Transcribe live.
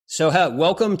So,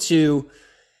 welcome to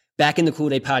Back in the Cool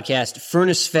Day podcast,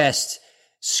 Furnace Fest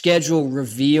schedule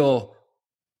reveal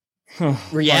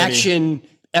reaction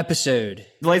episode.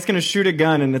 Blake's going to shoot a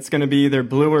gun and it's going to be either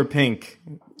blue or pink.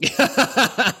 It's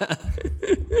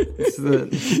the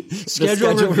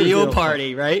schedule reveal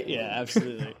party, right? Yeah,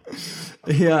 absolutely.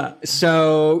 Yeah.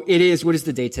 So it is, what is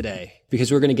the date today? Because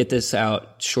we're going to get this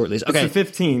out shortly. Okay. It's the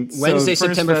 15th. Wednesday, so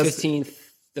September 15th.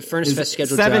 The Furnace Fest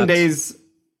schedule 7 dropped. days.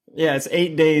 Yeah, it's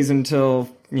 8 days until,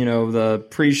 the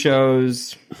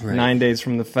pre-shows, right. 9 days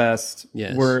from the fest.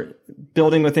 Yes. We're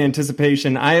building with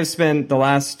anticipation. I have spent the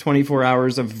last 24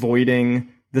 hours avoiding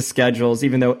the schedules,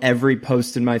 even though every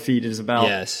post in my feed is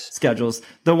about schedules.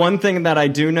 The one thing that I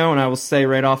do know, and I will say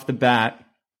right off the bat,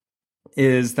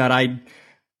 is that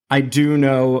I do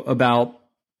know about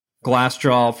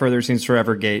Glassjaw Further Scenes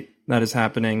Forever Gate that is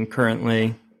happening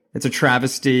currently. It's a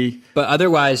travesty. But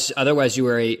otherwise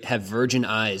you have virgin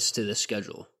eyes to this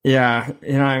schedule. Yeah,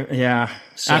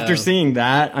 So, after seeing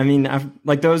that, I mean,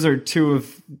 those are two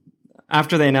of.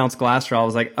 After they announced Glassjaw, I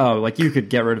was like, oh, you could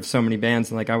get rid of so many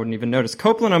bands, and I wouldn't even notice.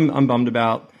 Copeland, I'm bummed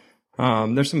about.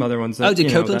 There's some other ones that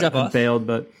did Copeland drop off? Bailed,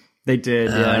 but they did.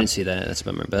 Yeah, I didn't see that. That's a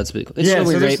bummer. But that's pretty cool. So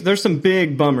there's some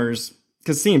big bummers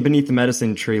because seeing Beneath the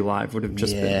Medicine Tree live would have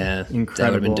just been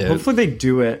incredible. Been dope. Hopefully they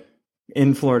do it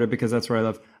in Florida because that's where I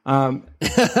live.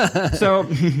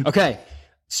 Okay.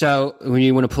 So when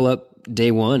you want to pull up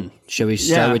day one, shall we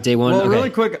start with day one? Well,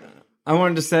 really quick, I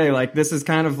wanted to say this is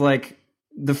kind of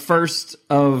the first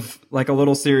of a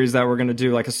little series that we're going to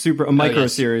do, a micro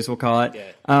series, we'll call it,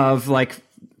 of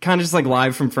kind of just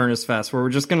live from Furnace Fest, where we're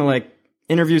just going to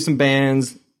interview some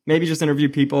bands, maybe just interview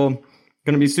people.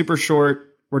 Going to be super short.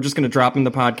 We're just going to drop in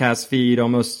the podcast feed,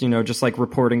 almost, just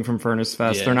reporting from Furnace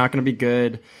Fest. Yeah. They're not going to be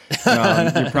good.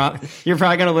 You're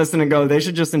probably going to listen and go, they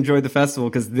should just enjoy the festival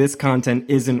because this content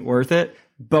isn't worth it.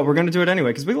 But we're going to do it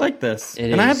anyway because we like this. I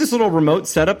have this little remote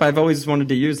setup I've always wanted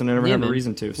to use and I never had a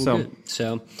reason to.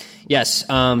 So, yes.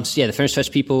 The Furnace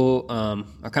Fest people are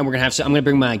coming. We're going to have some. I'm going to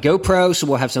bring my GoPro, so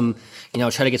we'll have some, try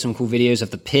to get some cool videos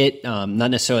of the pit.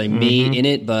 Not necessarily me in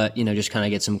it, but, just kind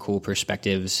of get some cool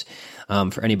perspectives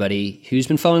for anybody who's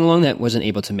been following along that wasn't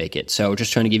able to make it. So we're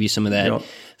just trying to give you some of that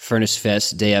Furnace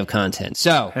Fest day of content.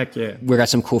 So heck yeah. We've got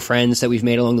some cool friends that we've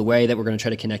made along the way that we're going to try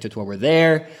to connect with while we're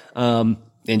there.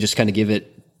 And just kind of give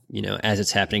it, as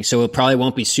it's happening. So it probably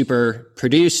won't be super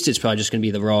produced. It's probably just going to be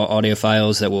the raw audio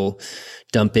files that we'll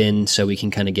dump in so we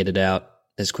can kind of get it out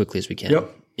as quickly as we can.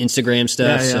 Yep. Instagram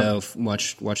stuff. Yeah. So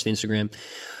watch the Instagram.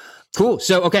 Cool.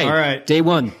 So, okay. All right. Day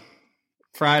one.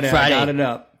 Friday. I got it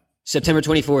up. September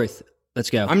 24th. Let's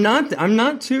go. I'm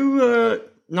not too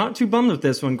bummed with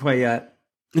this one quite yet.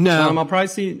 No.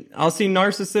 I'll see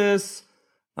Narcissus.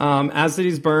 As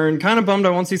Cities Burn, kind of bummed I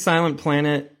won't see Silent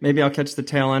Planet. Maybe I'll catch the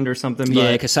tail end or something.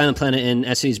 Yeah, because Silent Planet and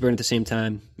As Cities Burn at the same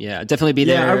time. Yeah, I'll definitely be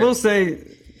there. Yeah, I will say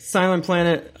Silent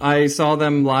Planet, I saw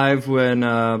them live when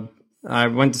I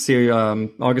went to see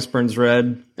August Burns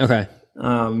Red. Okay.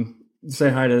 Say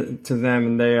hi to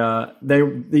them,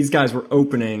 and these guys were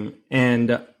opening,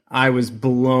 and I was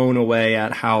blown away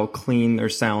at how clean their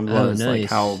sound was. Oh, nice.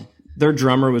 How their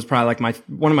drummer was probably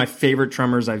one of my favorite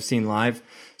drummers I've seen live.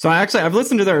 So I've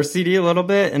listened to their CD a little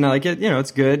bit and I like it.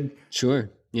 It's good. Sure.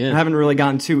 Yeah. I haven't really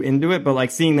gotten too into it,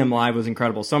 but seeing them live was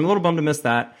incredible. So I'm a little bummed to miss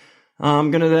that.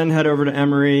 I'm going to then head over to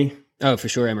Emery. Oh, for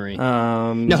sure, Emery.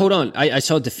 Now, hold on. I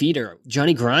saw Defeater.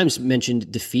 Johnny Grimes mentioned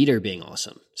Defeater being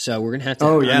awesome. So we're going to have to...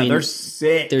 Oh, yeah. They're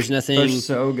sick. There's nothing... They're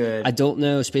so good. I don't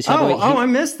know. Space Cowboy... I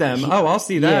missed them. I'll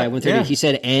see that. Yeah, 130. Yeah. He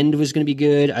said End was going to be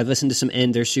good. I've listened to some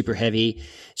End. They're super heavy.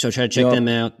 So I'll try to check them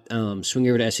out. Swing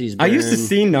over to SC's Burn. I used to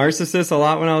see Narcissus a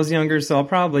lot when I was younger, so I'll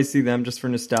probably see them just for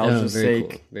nostalgia's sake.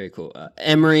 Cool. Very cool.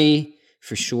 Emery,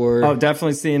 for sure. Oh,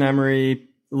 definitely seeing Emery.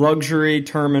 Luxury,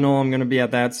 Terminal. I'm going to be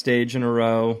at that stage in a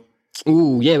row.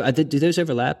 Ooh, yeah. Do those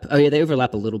overlap? Oh, yeah, they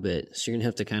overlap a little bit. So you're going to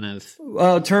have to kind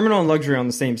of... Terminal and Luxury on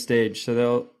the same stage, so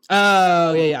they'll...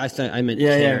 Oh, yeah. I meant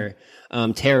Terror. Yeah.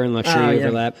 Terror and Luxury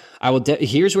overlap. I will.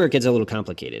 Here's where it gets a little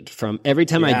complicated. From Every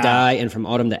Time I Die and From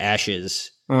Autumn to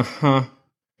Ashes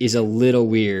is a little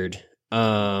weird.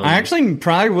 I actually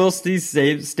probably will see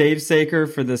Stave Saker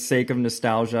for the sake of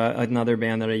nostalgia, another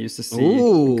band that I used to see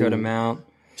a good amount.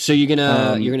 So you're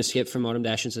gonna skip From Autumn to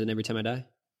Ashes and Every Time I Die?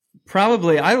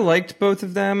 Probably. I liked both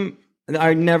of them.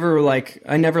 I never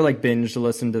binged to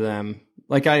listen to them.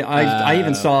 I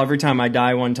even saw Every Time I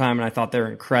Die one time and I thought they were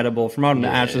incredible. From Autumn to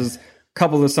Ashes, a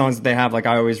couple of the songs that they have, I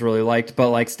always really liked.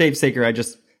 But Stave Saker,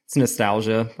 it's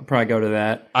nostalgia. I'll probably go to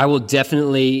that. I will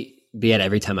definitely be at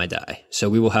Every Time I Die. So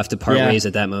we will have to part ways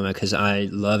at that moment because I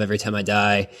love Every Time I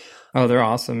Die. Oh, they're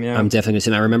awesome. Yeah. I'm definitely going to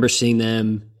see them. I remember seeing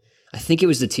them. I think it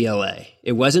was the TLA.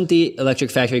 It wasn't the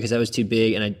Electric Factory because that was too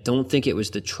big, and I don't think it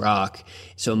was the Troc.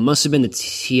 So it must have been the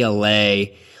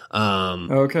TLA.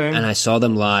 Okay. And I saw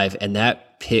them live, and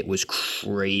that pit was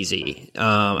crazy.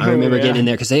 I remember getting in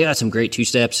there because they got some great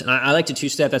two-steps. And I like to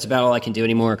two-step. That's about all I can do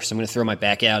anymore because I'm going to throw my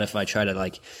back out if I try to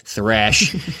like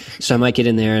thrash. So I might get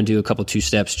in there and do a couple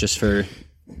two-steps just for...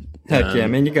 Heck yeah,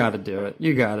 man, you got to do it.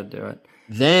 You got to do it.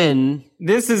 Then...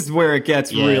 This is where it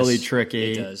gets really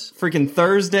tricky. It does. Freaking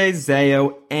Thursday,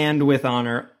 Zayo, and With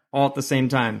Honor all at the same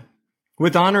time.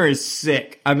 With Honor is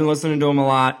sick. I've been listening to them a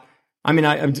lot. I mean,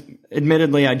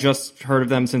 admittedly, I just heard of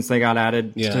them since they got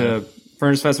added to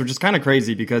Furnace Fest, which is kind of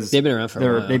crazy because they've been around for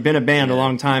a while. They've been a band a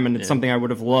long time, and it's something I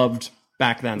would have loved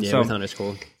back then. Yeah, so With Honor's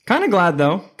cool. Kind of glad,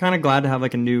 though. Kind of glad to have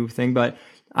like a new thing, but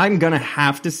I'm going to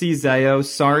have to see Zayo.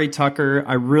 Sorry, Tucker.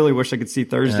 I really wish I could see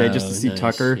Thursday just to see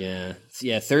Tucker.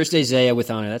 Yeah, Thursday, Zayo,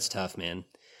 With Honor. That's tough, man.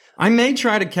 I may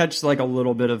try to catch like a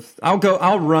little bit of...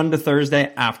 I'll run to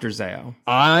Thursday after Zayo.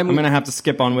 I'm going to have to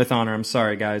skip on With Honor. I'm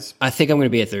sorry, guys. I think I'm going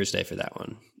to be at Thursday for that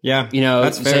one. Yeah, you know,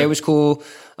 that's fair. Zayo was cool.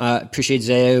 Appreciate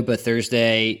Zayo, but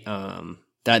Thursday,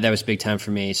 that was big time for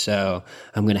me. So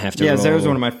I'm going to have to. Yeah, Zayo's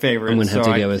one of my favorites. I'm going to have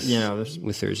to go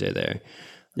with Thursday there.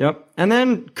 Yep, and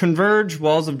then Converge,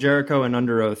 Walls of Jericho, and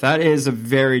Under Oath. That is a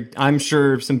very... I'm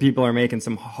sure some people are making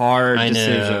some hard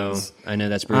decisions. I know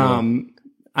that's brutal.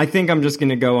 I think I'm just going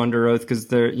to go Under Oath because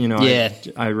they're, you know,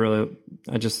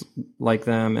 I just like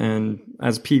them and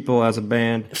as people, as a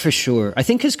band. For sure. I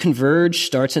think because Converge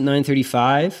starts at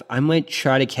 9:35, I might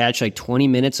try to catch like 20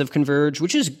 minutes of Converge,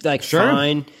 which is like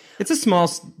fine. It's a small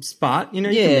spot, you know,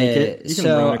 you can make it. You can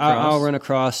run across. I'll run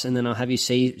across and then I'll have you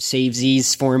save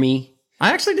these for me.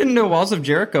 I actually didn't know Walls of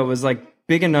Jericho was like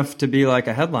big enough to be like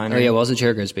a headliner. Oh yeah, Walls of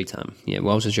Jericho is big time. Yeah,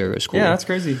 Walls of Jericho is cool. Yeah, that's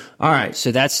crazy. All right,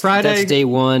 so that's Friday. That's day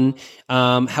one.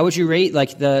 How would you rate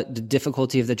like the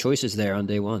difficulty of the choices there on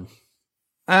day one?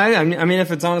 I mean,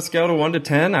 if it's on a scale of 1 to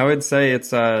 10, I would say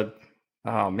it's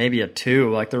maybe a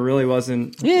 2. Like there really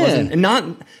wasn't.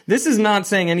 This is not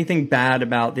saying anything bad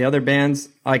about the other bands.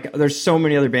 Like there's so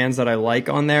many other bands that I like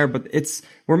on there, but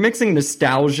we're mixing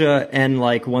nostalgia and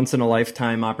like once in a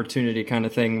lifetime opportunity kind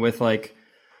of thing with like.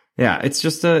 Yeah,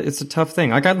 it's a tough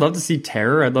thing. Like I'd love to see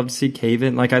Terror, I'd love to see Cave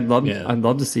In. Like I'd love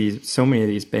to see so many of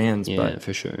these bands. Yeah, but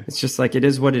for sure. It's just like it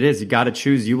is what it is. You got to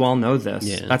choose. You all know this.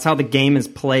 Yeah. That's how the game is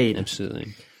played.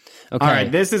 Absolutely. Okay. All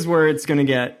right, this is where it's going to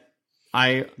get.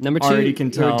 Number 2, already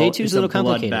can tell. Day 2 is a little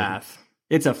complicated. Bloodbath.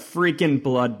 It's a freaking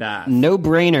bloodbath. No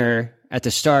brainer at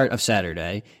the start of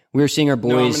Saturday. We're seeing our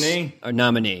boys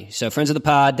nominee. So Friends of the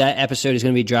Pod, that episode is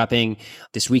going to be dropping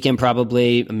this weekend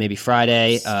probably, maybe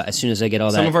Friday, as soon as I get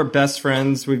all that. Some of our best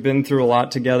friends. We've been through a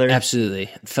lot together. Absolutely.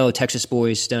 Fellow Texas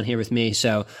boys down here with me.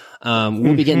 So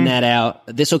we'll be getting that out.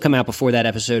 This will come out before that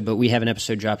episode, but we have an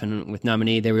episode dropping with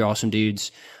nominee. They were awesome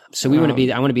dudes. So I want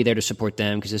to be there to support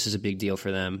them because this is a big deal for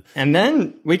them. And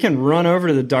then we can run over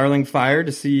to the Darling Fire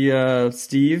to see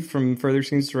Steve from Further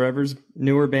Scenes Forever's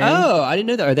newer band. Oh, I didn't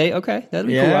know that. Are they? Okay. That'll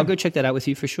be cool. I'll go check that out with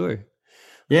you for sure.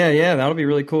 Yeah, that'll be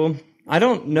really cool. I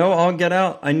don't know All Get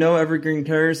Out. I know Evergreen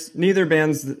Terrace. Neither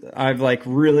bands I've like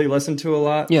really listened to a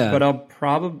lot. Yeah. But I'll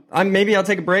probably... maybe I'll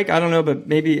take a break. I don't know, but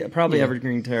probably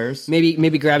Evergreen Terrace.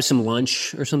 Maybe grab some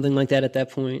lunch or something like that at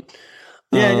that point.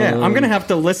 Yeah. I'm going to have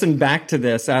to listen back to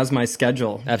this as my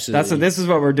schedule. Absolutely. This is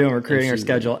what we're doing. We're creating our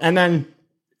schedule. And then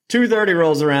 2:30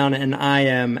 rolls around and I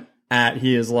am at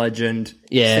He Is Legend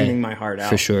singing my heart out.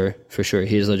 For sure.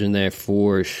 He Is Legend there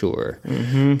for sure.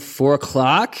 4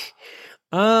 o'clock.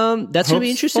 That's going to be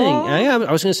interesting.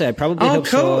 I was going to say, I probably hope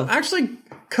so. Actually,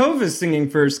 Cove is singing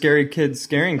for Scary Kids,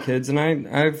 Scaring Kids. And I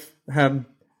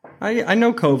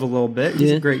know Cove a little bit.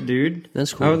 He's a great dude.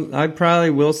 That's cool. I probably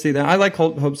will see that. I like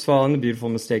Hope's Fall and The Beautiful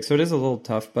Mistake, so it is a little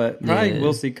tough, but probably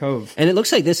will see Cove. And it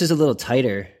looks like this is a little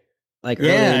tighter. Like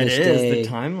earlier in this day, the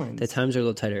timelines. The times are a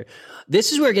little tighter.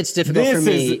 This is where it gets difficult for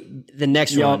me. The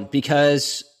next one,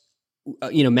 because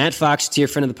Matt Fox, dear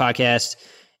friend of the podcast,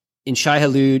 and Shai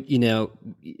Hulud,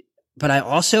 but I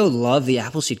also love the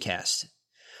Appleseed cast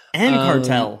and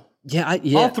Cartel. Yeah.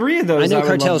 All 3 of those. I know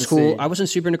Cartel is cool. I wasn't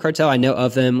super into Cartel. I know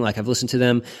of them. Like I've listened to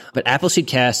them, but Appleseed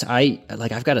Cast,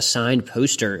 I've got a signed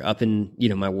poster up in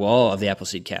my wall of the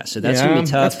Appleseed Cast. So that's gonna be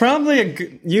tough. That's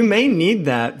probably you may need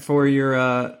that for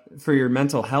your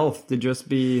mental health to just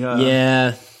be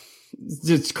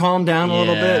just calm down a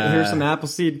little bit. Here's some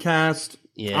Appleseed Cast.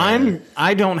 Yeah.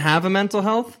 I don't have a mental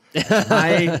health.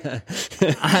 I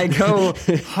go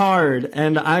hard,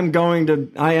 and I am going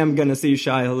to see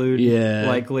Shai Hulud. Yeah.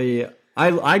 Likely.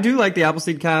 I do like the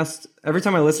Appleseed Cast. Every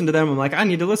time I listen to them, I'm like, I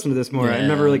need to listen to this more. Yeah. I've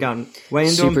never really gotten way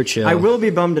into them. Super chill. I will be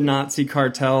bummed to not see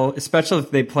Cartel, especially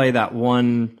if they play that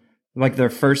one like their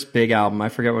first big album. I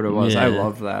forget what it was. Yeah. I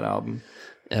love that album.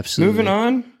 Absolutely. Moving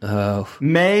on. Oh.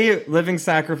 May, Living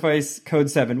Sacrifice, Code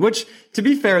 7, which, to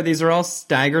be fair, these are all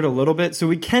staggered a little bit, so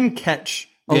we can catch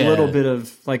a little bit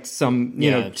of, like, some, you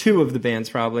know, two of the bands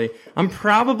probably. I'm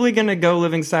probably going to go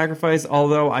Living Sacrifice,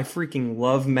 although I freaking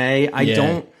love May.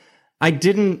 I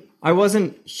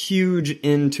wasn't huge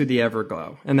into the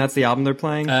Everglow, and that's the album they're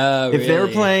playing. If they were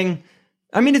playing,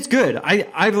 I mean, it's good.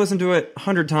 I've listened to it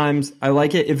 100 times. I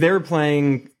like it. If they were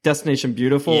playing Destination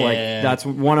Beautiful, like, that's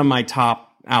one of my top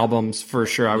albums for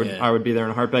sure. I would be there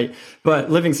in a heartbeat.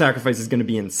 But Living Sacrifice is going to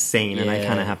be insane, and I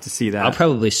kind of have to see that. I'll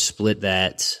probably split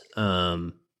that.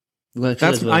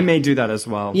 I may do that as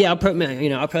well. Yeah, I'll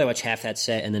probably watch half that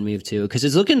set and then move to, because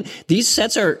it's looking. These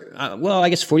sets are I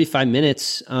guess 45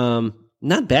 minutes.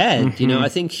 Not bad. You know, I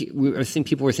think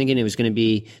people were thinking it was going to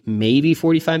be maybe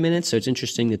 45 minutes. So it's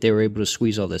interesting that they were able to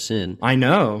squeeze all this in. I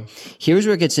know. Here's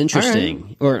where it gets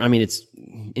interesting, it's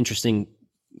interesting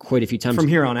quite a few times from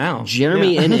here on out.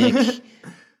 Jeremy Enigk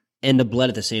and The Blood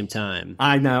at the same time.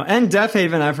 I know. And Death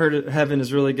Haven, I've heard Heaven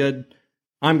is really good.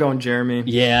 I'm going Jeremy.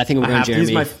 Yeah, I think I'm going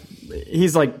Jeremy.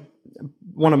 He's like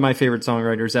one of my favorite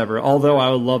songwriters ever, although I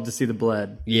would love to see The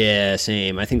Bled. Yeah,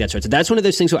 same. I think that's right. So that's one of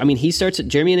those things where,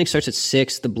 Jeremy Enigk starts at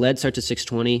 6, The Bled starts at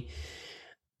 6:20,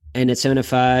 and at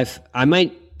 7:05. I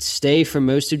might stay for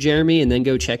most of Jeremy and then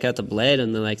go check out The Bled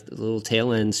and the little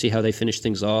tail end, see how they finish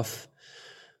things off.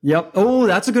 Yep. Oh,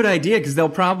 that's a good idea, because they'll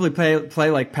probably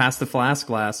play like Past the Flask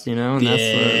last, you know? And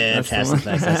that's Past the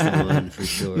Flask, that's the one for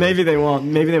sure. Maybe they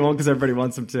won't because everybody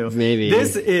wants them to. Maybe.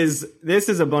 This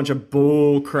is a bunch of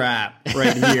bull crap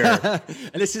right here.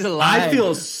 And this is a lie. I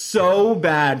feel so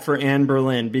bad for Anne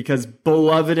Boleyn, because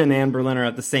Beloved and Anne Boleyn are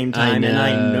at the same time, and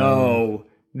I know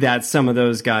that some of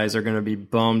those guys are going to be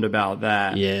bummed about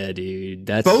that. Yeah, dude.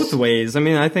 That's both ways. I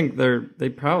mean, I think they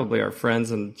probably are friends,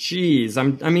 and geez,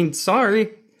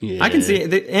 sorry. Yeah. I can see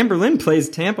Anne Boleyn plays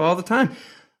Tampa all the time.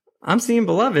 I'm seeing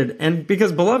Beloved, and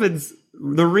because Beloved's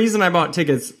the reason I bought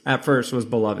tickets at first was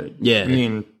Beloved. Yeah, I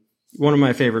mean, one of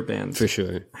my favorite bands for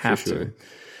sure. Have for sure. to.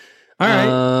 All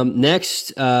right.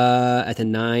 Next, at the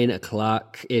 9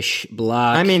 o'clock ish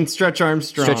block. I mean, Stretch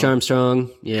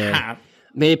Armstrong. Yeah.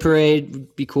 May Parade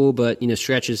would be cool, but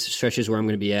Stretch is where I'm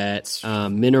going to be at.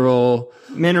 Mineral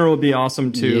would be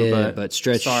awesome too, but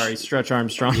Stretch. Sorry, Stretch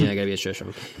Armstrong. Yeah, I gotta be a Stretch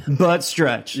Armstrong. But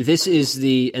Stretch. This is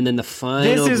and then the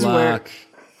final block.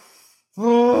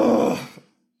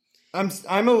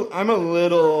 I'm a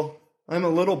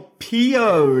little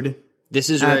PO'd. This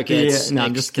is where it gets.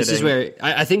 I'm just kidding. This is where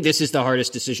I think this is the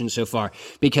hardest decision so far,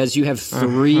 because you have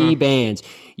 3 bands.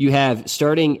 You have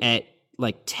starting at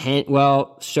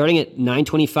starting at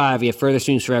 9:25, you have Further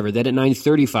Students Forever. Then at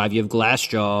 9:35, you have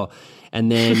Glassjaw,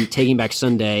 and then Taking Back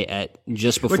Sunday at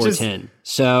just before 10.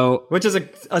 So, which is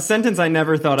a sentence I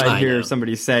never thought I'd hear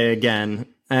somebody say again.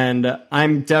 And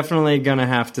I'm definitely gonna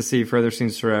have to see Further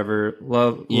Students Forever.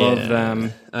 Love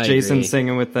them. Jason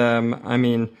singing with them. I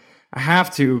mean, I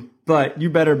have to, but you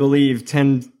better believe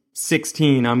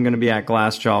 10:16, I'm gonna be at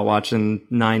Glassjaw watching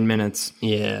 9 minutes.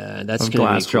 Yeah, that's of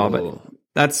Glassjaw, but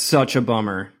that's such a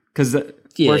bummer, because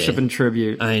Worship and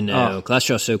Tribute. I know.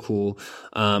 Glassjaw's so cool.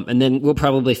 And then we'll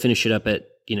probably finish it up at,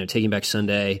 Taking Back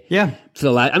Sunday. Yeah. For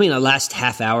the last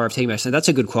half hour of Taking Back Sunday. That's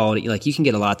a good quality. Like, you can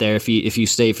get a lot there if you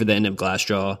stay for the end of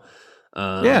Glassjaw.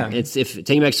 If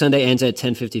Taking Back Sunday ends at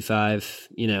 10:55,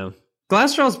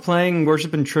 Glassjaw's playing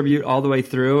Worship and Tribute all the way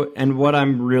through, and what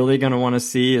I'm really going to want to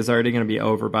see is already going to be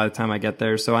over by the time I get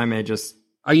there, so I may just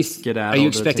get out. Are you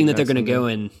expecting that they're going to go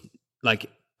in,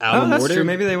 album that's order? True.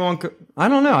 Maybe they won't go. I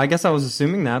don't know. I guess I was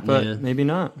assuming that, but maybe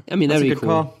not. I mean, that'd be cool.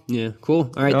 Call. Yeah,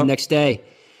 cool. All right, the next day.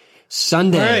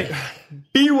 Sunday. All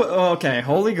right.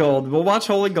 Holy Gold. We'll watch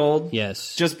Holy Gold.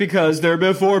 Yes. Just because they're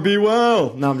before Be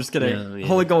Well. No, I'm just kidding. No,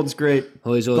 Holy Gold's great.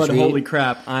 But holy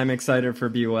crap, I'm excited for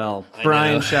Be Well.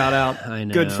 Brian, shout out. I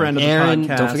know. Good friend of Aaron, the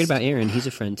podcast. Don't forget about Aaron. He's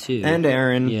a friend too. And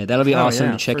Aaron. Yeah, that'll be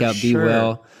awesome to check out Be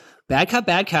Well.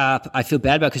 Bad Cop, I feel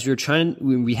bad about, because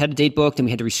we had a date booked and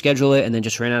we had to reschedule it and then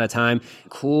just ran out of time.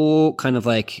 Cool, kind of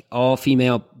like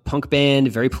all-female punk band,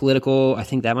 very political. I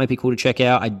think that might be cool to check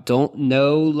out. I don't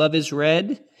know Love is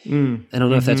Red. I don't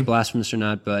know if that's blasphemous or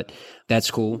not, but that's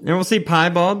cool. And we'll see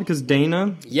Piebald, because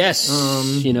Dana. Yes.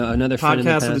 Another friend in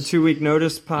the past. Podcast of the 2 Week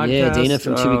Notice podcast. Yeah, Dana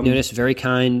from 2 Week Notice, very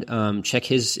kind. Check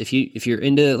his, if you're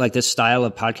into this style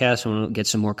of podcast and want to get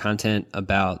some more content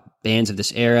about bands of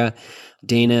this era,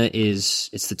 Dana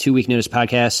it's the 2 Week Notice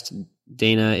podcast.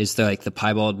 Dana is the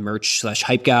Piebald merch /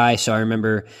 hype guy. So I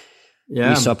remember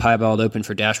we saw Piebald open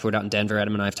for Dashboard out in Denver.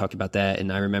 Adam and I have talked about that,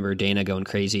 and I remember Dana going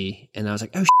crazy, and I was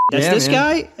like, oh, That's this man.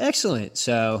 guy? Excellent.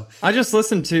 So I just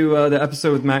listened to the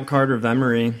episode with Matt Carter of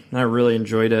Emery, and I really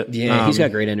enjoyed it. yeah, he's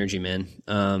got great energy, man.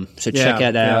 So check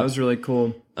that out. Yeah, it was really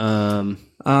cool.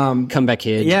 Comeback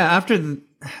Kid. Yeah,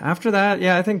 after that,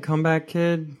 I think Comeback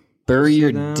Kid. Bury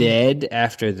Your Dead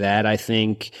after that, I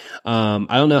think. I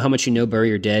don't know how much you know Bury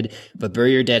Your Dead, but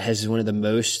Bury Your Dead has one of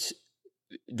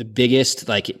the biggest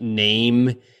like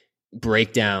name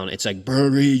breakdown. It's like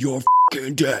bury your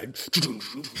fucking dead.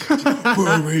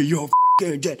 Bury your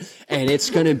fucking dead. And it's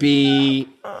going to be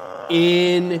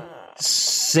insane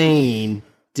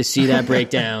to see that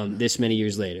breakdown this many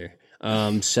years later.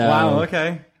 So Wow,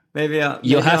 okay. Maybe I'll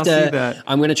see that.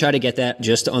 I'm going to try to get that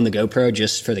just on the GoPro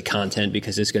just for the content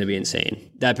because it's going to be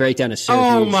insane. That breakdown is so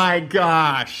Oh huge. my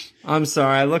gosh. I'm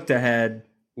sorry. I looked ahead.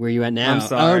 Where you at now? I'm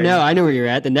sorry. Oh no, I know where you're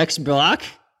at. The next block?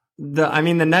 The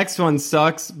next one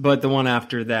sucks, but the one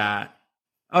after that.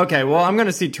 Okay, well, I'm going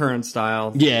to see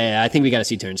Turnstile. Yeah, I think we got to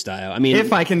see Turnstile. I mean,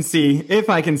 If I can see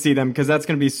them, because that's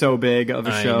going to be so big of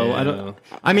a show. know.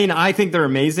 I think they're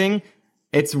amazing.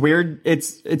 It's weird.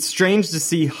 It's strange to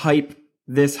see hype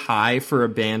this high for a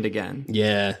band again.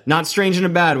 yeah. Not strange in a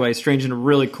bad way, strange in a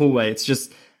really cool way. It's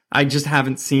just, I just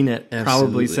haven't seen it probably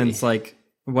Absolutely. since like,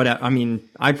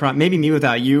 maybe Me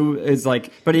Without You is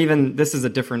like, but even this is a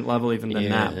different level even than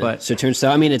that. But So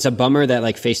Turnstile, I mean, it's a bummer that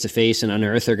like Face to Face and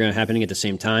Unearth are going to happening at the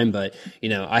same time, but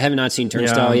I have not seen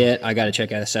Turnstile yet. I got to check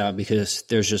this out because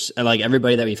there's just like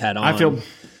everybody that we've had on.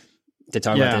 To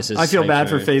talk about this is I feel like, bad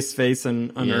for Face to Face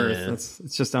and Unearth. Yeah.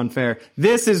 It's just unfair.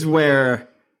 This is where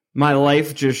my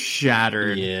life just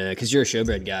shattered. Yeah, because you're a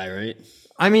Showbread guy, right?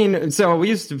 I mean, so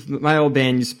my old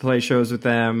band used to play shows with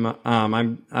them.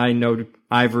 I know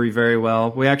Ivory very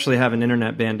well. We actually have an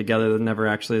internet band together that never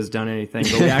actually has done anything,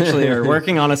 but we actually are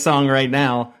working on a song right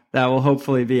now that will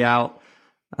hopefully be out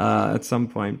at some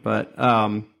point. But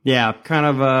kind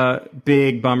of a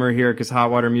big bummer here because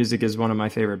Hot Water Music is one of my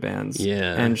favorite bands.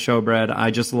 Yeah. And Showbread,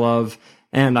 I just love,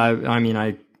 and I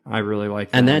really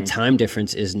like them. And that time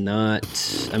difference is not.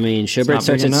 I mean, Showbread not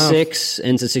starts big at enough. 6,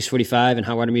 ends at 6:45, and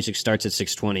Hot Water Music starts at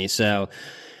 6:20. So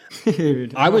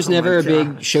Dude, I was never a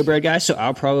big gosh. Showbread guy, so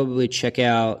I'll probably check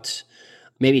out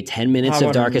maybe 10 minutes Hot of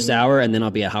Water Darkest Music. Hour, and then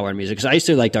I'll be at Hot Water Music because I used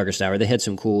to like Darkest Hour. They had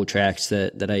some cool tracks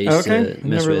that I used Okay, to I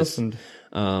mess never with. listened.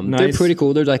 They're Nice. pretty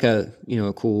cool. They're like a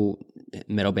cool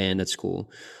metal band that's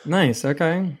cool. Nice,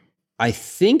 okay. I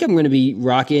think I'm going to be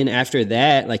rocking after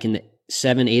that, like in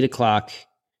 7, 8 o'clock.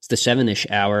 It's the 7-ish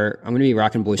hour. I'm going to be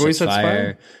rocking Boy Sets Sets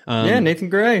Fire. Yeah, Nathan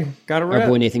Gray. Got a Our rep.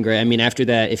 boy Nathan Gray. I mean, after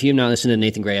that, if you have not listened to the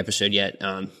Nathan Gray episode yet,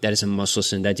 that is a must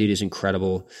listen. That dude is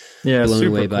incredible. Yeah, Blown super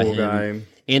away by cool him. guy.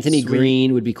 Anthony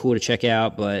Green would be cool to check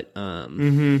out, but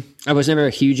I was never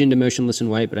huge into Motionless in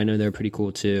White, but I know they're pretty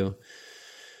cool too.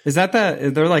 Is that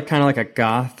they're like kind of like a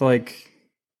goth, like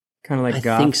kind of like I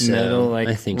goth think so. metal, like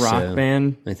I think rock so.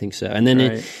 band? I think so. And then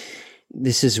Right.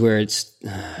 this is where it's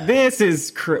This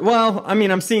is well, I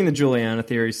mean, I'm seeing the Juliana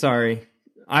Theory. Sorry,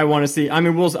 I want to see. I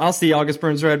mean, I'll see August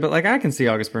Burns Red, but like I can see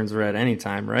August Burns Red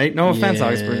anytime, right? No offense, Yeah.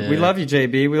 August Burns. We love you,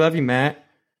 JB. We love you, Matt,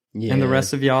 and the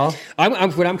rest of y'all. what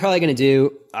I'm probably going to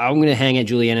do, I'm going to hang at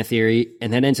Juliana Theory,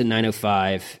 and that ends at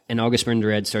 9:05, and August Burns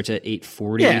Red starts at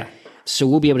 8:40. Yeah. So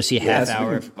we'll be able to see a half so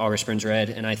hour of August Burns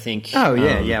Red, and I think. Oh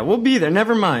yeah, we'll be there.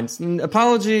 Never mind.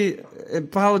 Apology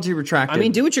retracted. I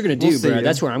mean, do what you're going to do, We'll see bro. you.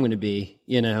 That's where I'm going to be,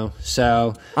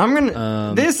 So I'm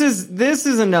gonna. This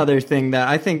is another thing that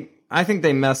I think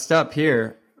they messed up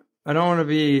here. I don't want to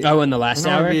be. in the last I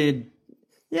don't hour. wanna be,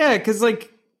 yeah, because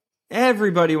like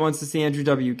everybody wants to see Andrew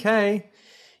WK.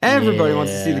 Everybody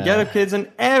wants to see the Yeah. Get Up Kids, and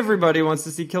everybody wants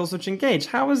to see Killswitch Engage.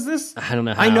 How is this? I don't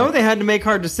know how. I know they had to make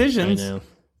hard I decisions. know.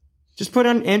 Just put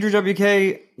on Andrew WK,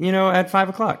 at 5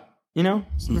 o'clock.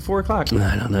 Before 4 o'clock.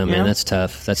 I don't know, man. know? That's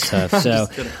tough. So,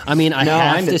 I mean, I No,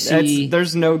 have to see.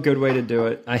 there's no good way to do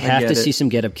it. I have get to it. see some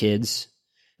Get Up Kids,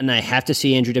 and I have to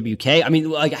see Andrew WK. I mean,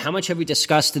 like, how much have we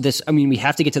discussed this? I mean, we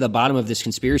have to get to the bottom of this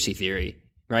conspiracy theory,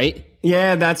 right?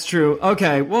 Yeah, that's true.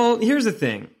 Okay, well, here's the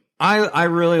thing. I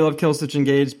really love Killswitch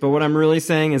Engage, but what I'm really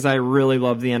saying is I really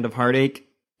love the end of Heartache.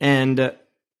 And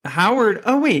Howard...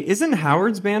 Oh, wait, isn't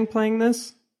Howard's band playing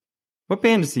this? What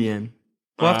band is he in?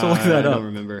 We'll have to look that I up. don't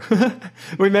remember.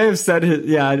 We may have said it.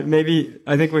 Yeah, maybe...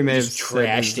 I think we may have Just said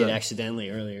trashed his, it uh, accidentally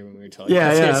earlier when we were talking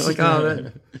Yeah, about yeah. this.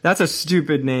 Like, that's a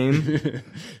stupid name.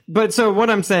 But so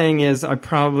what I'm saying is I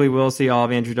probably will see all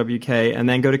of Andrew WK and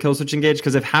then go to Killswitch Engage,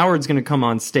 because if Howard's going to come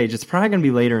on stage, it's probably going to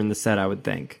be later in the set, I would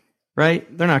think. Right?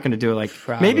 They're not going to do it like...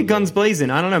 Probably. Maybe Guns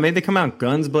Blazing. I don't know. Maybe they come out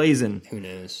guns blazing. Who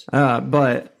knows?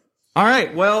 But, all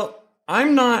right. Well,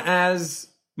 I'm not as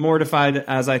mortified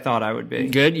as I thought I would be.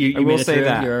 Good. You will made it say through.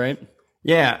 that. You're all right.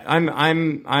 Yeah,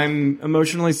 I'm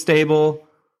emotionally stable.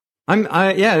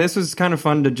 Yeah, this was kind of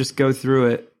fun to just go through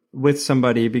it with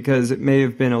somebody because it may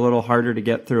have been a little harder to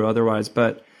get through otherwise.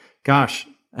 But gosh,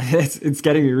 it's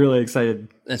getting me really excited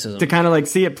to kind of like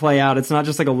see it play out. It's not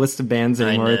just like a list of bands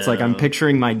anymore. It's like I'm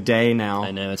picturing my day now.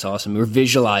 I know, it's awesome. We're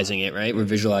visualizing it, right? We're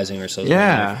visualizing ourselves.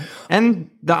 Yeah, and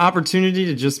the opportunity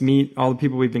to just meet all the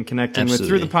people we've been connecting with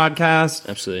through the podcast.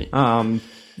 Absolutely.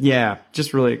 Yeah,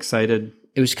 just really excited.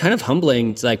 It was kind of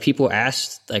humbling. Like people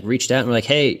asked, like reached out and were like,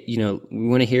 hey, you know, we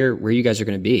want to hear where you guys are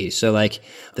going to be. So like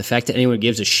the fact that anyone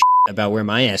gives a shit about where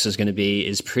my ass is going to be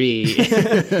is pretty.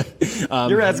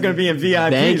 Your ass is going to be in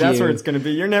VIP. That's where it's going to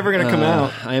be. You're never going to come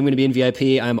out. I am going to be in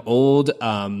VIP. I'm old.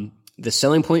 The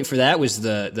selling point for that was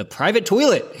the private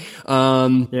toilet.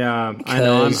 Yeah, I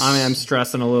know. I'm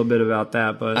stressing a little bit about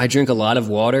that, but I drink a lot of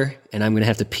water and I'm going to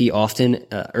have to pee often,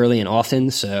 early and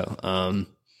often. So,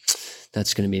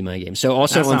 that's going to be my game. So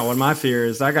also, that's not what my fear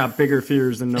is. I got bigger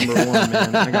fears than number one,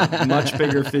 man. I got much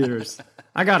bigger fears.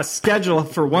 I got a schedule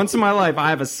for once in my life.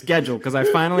 I have a schedule because I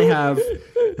finally have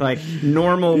like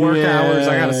normal work hours.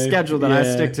 I got a schedule that I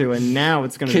stick to, and now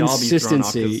it's going to all be thrown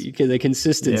off. The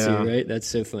consistency, right? That's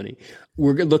so funny.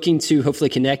 We're looking to hopefully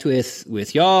connect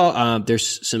with y'all.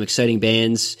 There's some exciting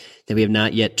bands that we have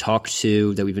not yet talked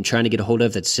to that we've been trying to get a hold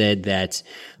of that said that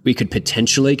we could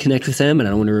potentially connect with them. And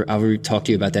I'll talk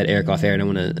to you about that, Eric, off air. And I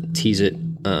want to tease it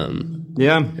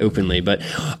openly. But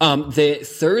the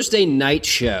Thursday night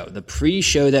show, the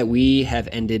pre-show that we have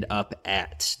ended up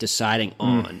at deciding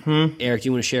on. Eric, do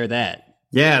you want to share that?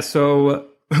 Yeah, so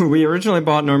we originally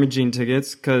bought Norma Jean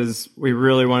tickets because we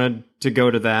really wanted to go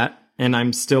to that. And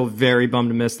I'm still very bummed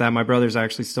to miss that. My brother's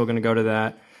actually still going to go to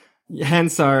that.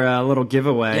 Hence our little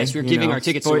giveaway. Yes, we're giving our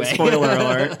tickets away. Spoiler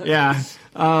alert. Yeah.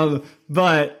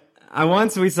 But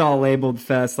once we saw Labeled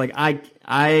Fest, like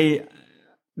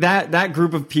that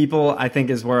group of people, I think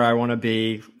is where I want to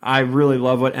be. I really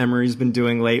love what Emery's been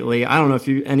doing lately. I don't know if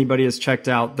anybody has checked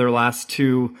out their last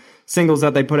two singles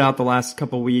that they put out the last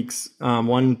couple weeks.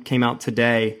 One came out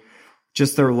today.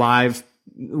 Just their live.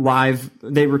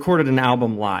 They recorded an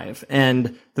album live,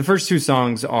 and the first two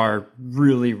songs are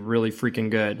really, really freaking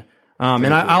good.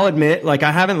 And I'll admit, like,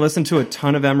 I haven't listened to a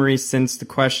ton of Emery since The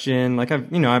Question. Like,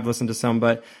 I've listened to some,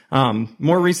 but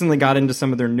more recently got into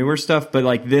some of their newer stuff. But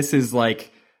like, this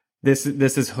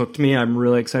has hooked me. I'm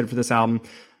really excited for this album.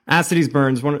 Acidy's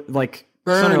Burns, Son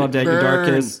I Loved You at Your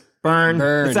Darkest. Burn.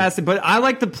 It's acid, but I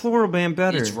like the plural band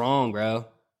better. It's wrong, bro.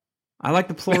 I like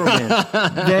the plural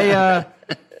band.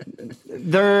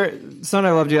 Their Son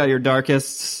I Loved You at Your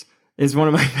Darkest is one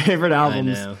of my favorite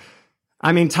albums.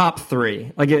 I mean, top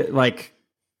three,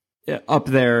 up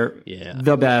there,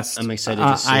 the best. I'm excited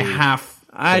to see.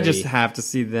 I just have to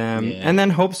see them. And then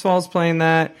Hopesfall's playing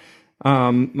that.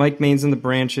 Mike Main's in the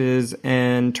Branches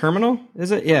and Terminal,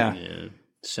 is it? Yeah.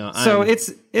 So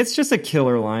it's just a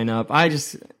killer lineup.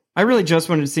 I really just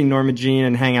wanted to see Norma Jean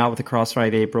and hang out with the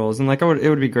Crossfive Aprils, and like it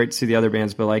would be great to see the other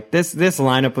bands, but like this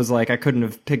lineup was like I couldn't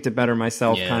have picked it better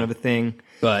myself, kind of a thing.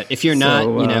 But if you're not,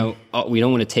 we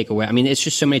don't want to take away. I mean, it's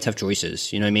just so many tough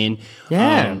choices. You know what I mean?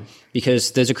 Yeah.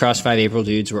 Because those Crossfive April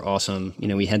dudes were awesome. You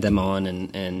know, we had them on,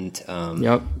 and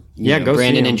yep. Go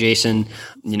Brandon and Jason.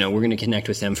 You know, we're going to connect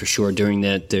with them for sure during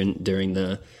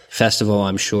the festival,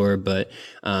 I'm sure. But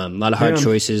a lot of hard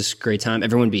choices. Great time.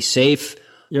 Everyone be safe.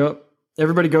 Yep.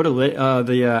 Everybody go to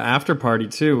the after party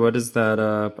too. What is that?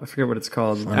 I forget what it's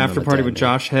called. After party with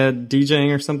Josh Head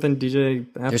DJing or something. DJ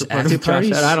after party with Josh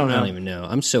Head. I don't know. I don't even know.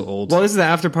 I'm so old. Well, this is the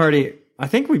after party. I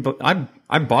think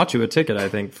I bought you a ticket. I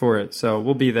think for it, so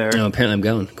we'll be there. No, apparently I'm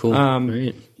going. Cool.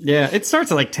 Right. Yeah, it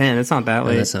starts at like 10. It's not that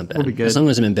late. That's not bad. We'll be good. As long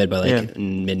as I'm in bed by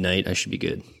midnight, I should be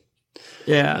good.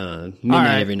 Yeah.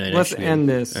 Midnight every night. Let's end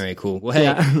this. All right. Cool. Well,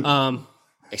 hey.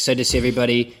 Excited to see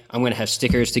everybody. I'm going to have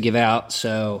stickers to give out,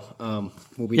 so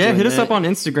we'll be doing hit us up on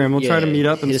Instagram. We'll try to meet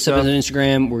up and hit us up on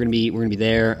Instagram. We're gonna be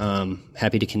there.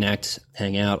 Happy to connect,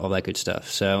 hang out, all that good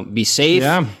stuff. So be safe.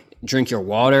 Yeah. Drink your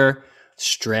water.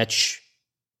 Stretch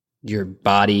your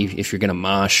body if you're gonna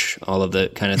mosh. All of the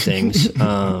kind of things. Get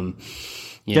a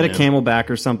Camelback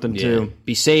or something too.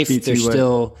 Be safe. There's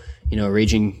still a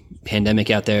raging pandemic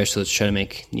out there, so let's try to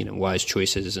make wise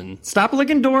choices and stop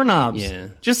licking doorknobs. Yeah,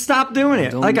 just stop doing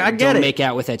it. I get it. Don't make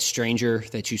out with that stranger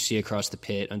that you see across the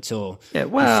pit until. Yeah,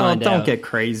 well, don't get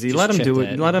crazy. Let them do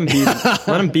it. Let them be. Let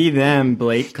them be them,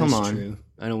 Blake. Come on. True.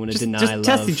 I don't want to deny. Just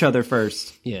test each other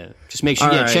first. Yeah, just make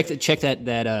sure. All right. Check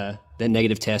that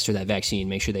negative test or that vaccine.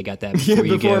 Make sure they got that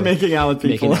before making out with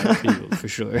people. For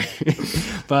sure.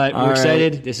 But we're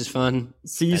excited. This is fun.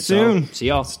 See you soon. See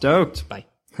y'all. Stoked. Bye.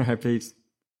 All right, peace.